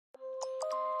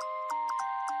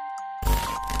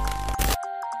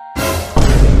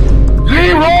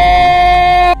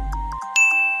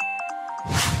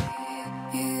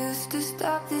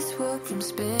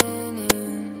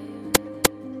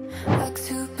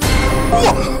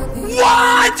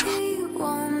What?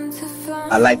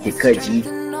 I like it, cut, G.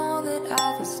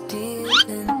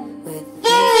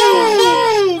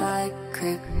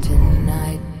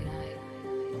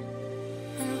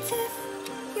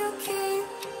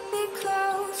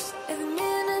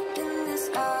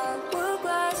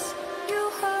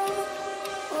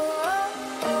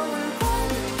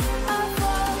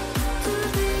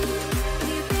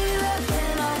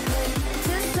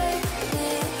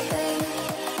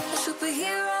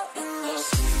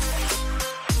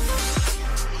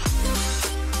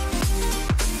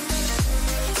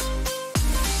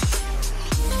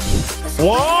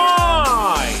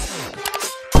 Why?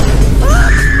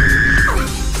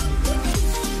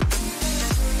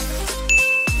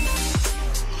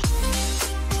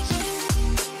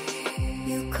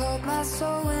 You caught my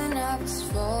soul when I was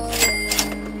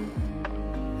falling.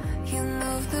 You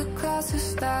moved the clouds to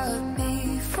stop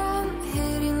me from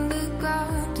hitting the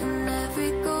ground. And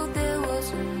every goal there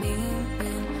was a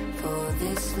meaning. For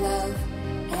this love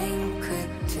ain't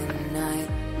kryptonite.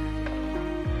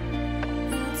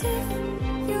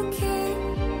 You keep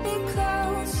me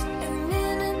close, a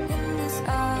minute in this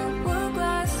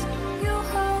hourglass you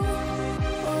hold.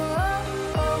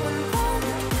 And when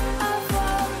I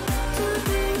fall to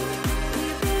thee, we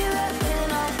be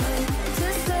laughing off it to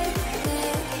say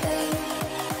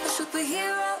a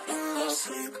superhero in your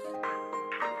sleep.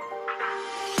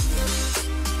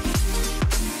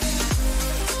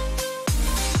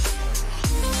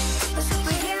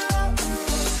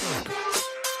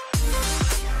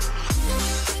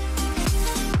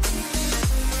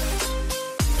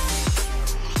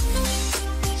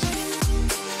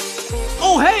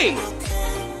 Oh, hey!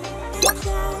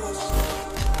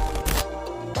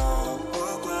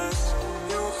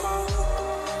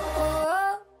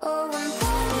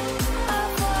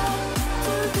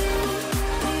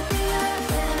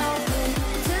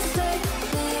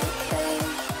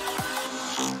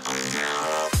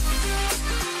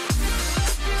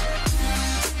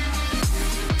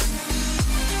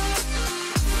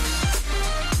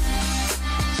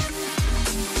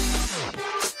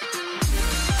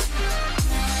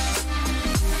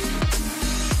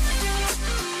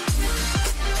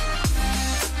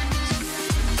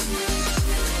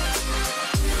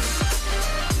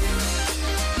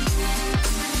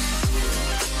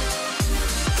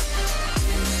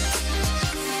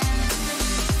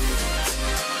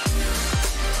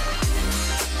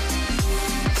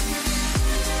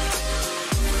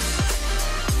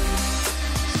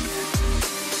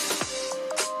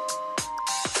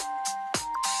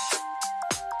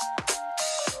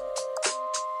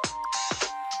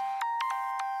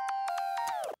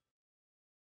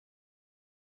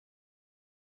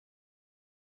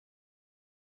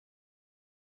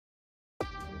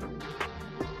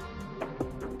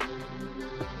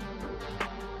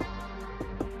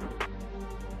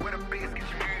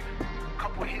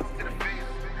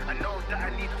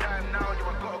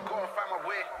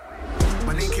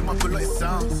 Up a lot of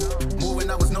sounds, more when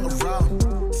I was not around.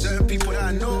 Certain people that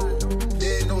I know,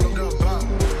 they ain't no longer about.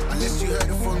 Unless you heard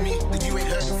it from me, then you ain't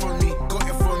heard it from me. Got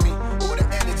it from me, all the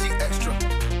energy extra.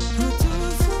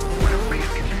 When the bass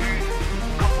gets moved,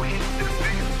 couple hits to the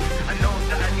face. I know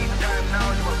that I need time now,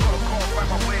 so I gotta go and find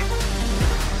my way.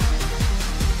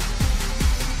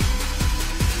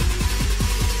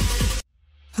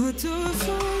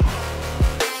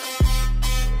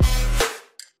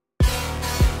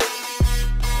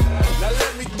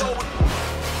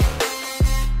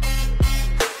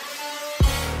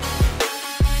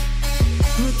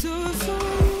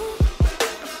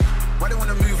 Why they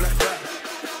wanna move like that?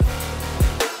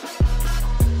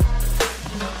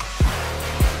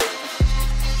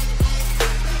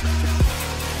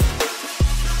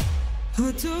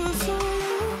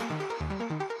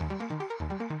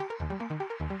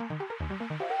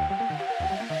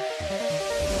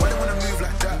 Why they wanna move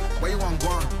like that? Why you want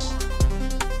gone?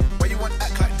 Why you want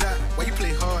act like that? Why you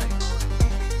play hard?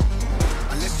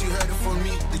 Unless you heard it from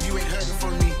me, then you ain't heard it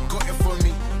from me. Got it from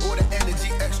me, all the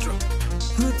energy extra.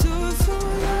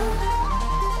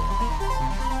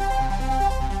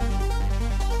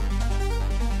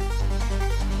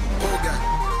 Old guy,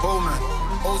 old man,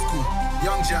 old school,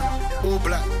 young jam, all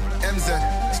black, MZ,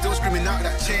 still screaming out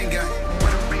that chain gang.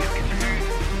 When the bass gets moved,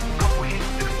 couple hits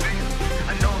to the face.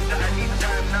 I know that I need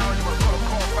time now, so I gotta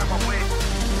go and find my way.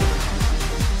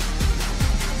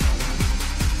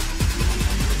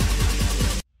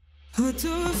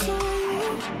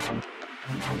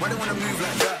 Why they wanna move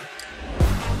like that?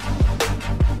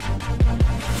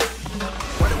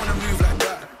 Why they wanna move like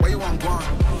that? Why you want gone?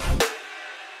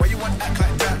 Why you want act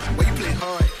like that? Why you play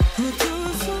hard?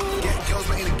 Get girls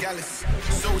but in the gas. Dallas.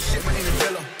 So shit, but ain't a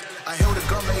villa. I held a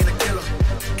gun, but ain't a killer.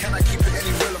 Can I keep it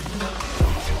any realer?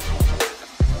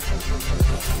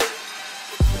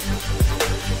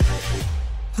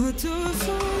 I do it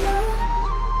for love.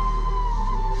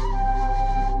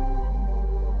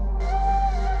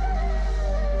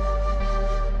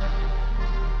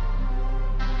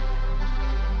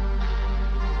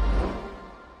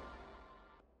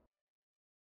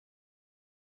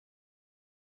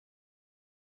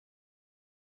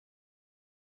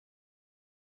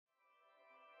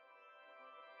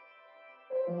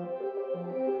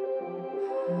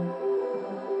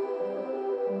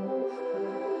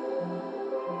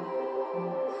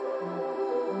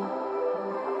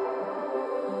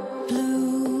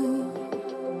 Blue,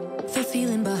 the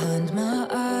feeling behind my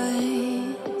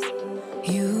eyes.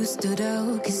 You stood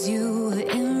out 'cause you were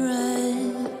in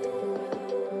red.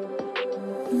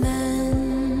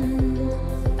 Men,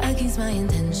 against my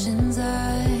intentions,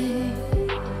 I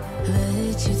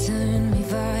let you turn me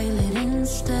violet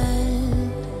instead.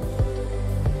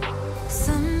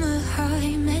 Summer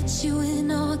high, met you in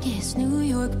August. New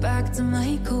York, back to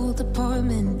my cold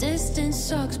apartment. Distance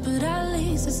sucks, but at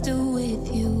least I'm still with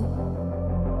you.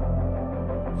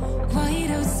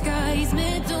 White out skies,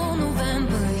 middle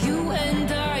November. You and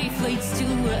I, flights to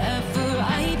wherever.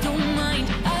 I don't mind,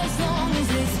 as long as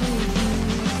it's with you.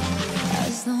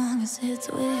 As long as it's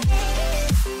with you.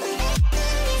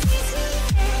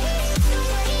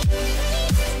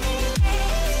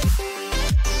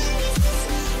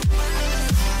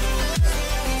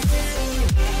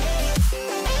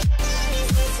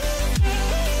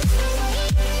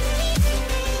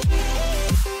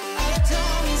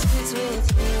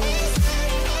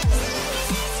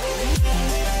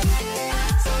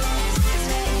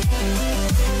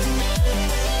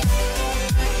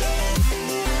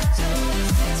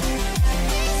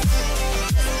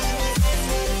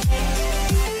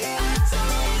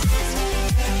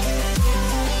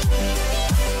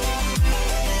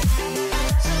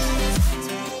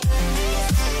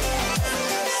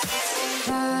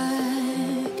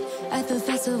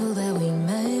 Festival that we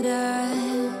met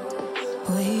at,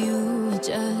 where you were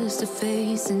just a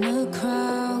face in a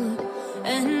crowd.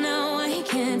 And now I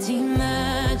can't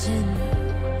imagine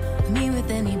me with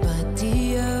anybody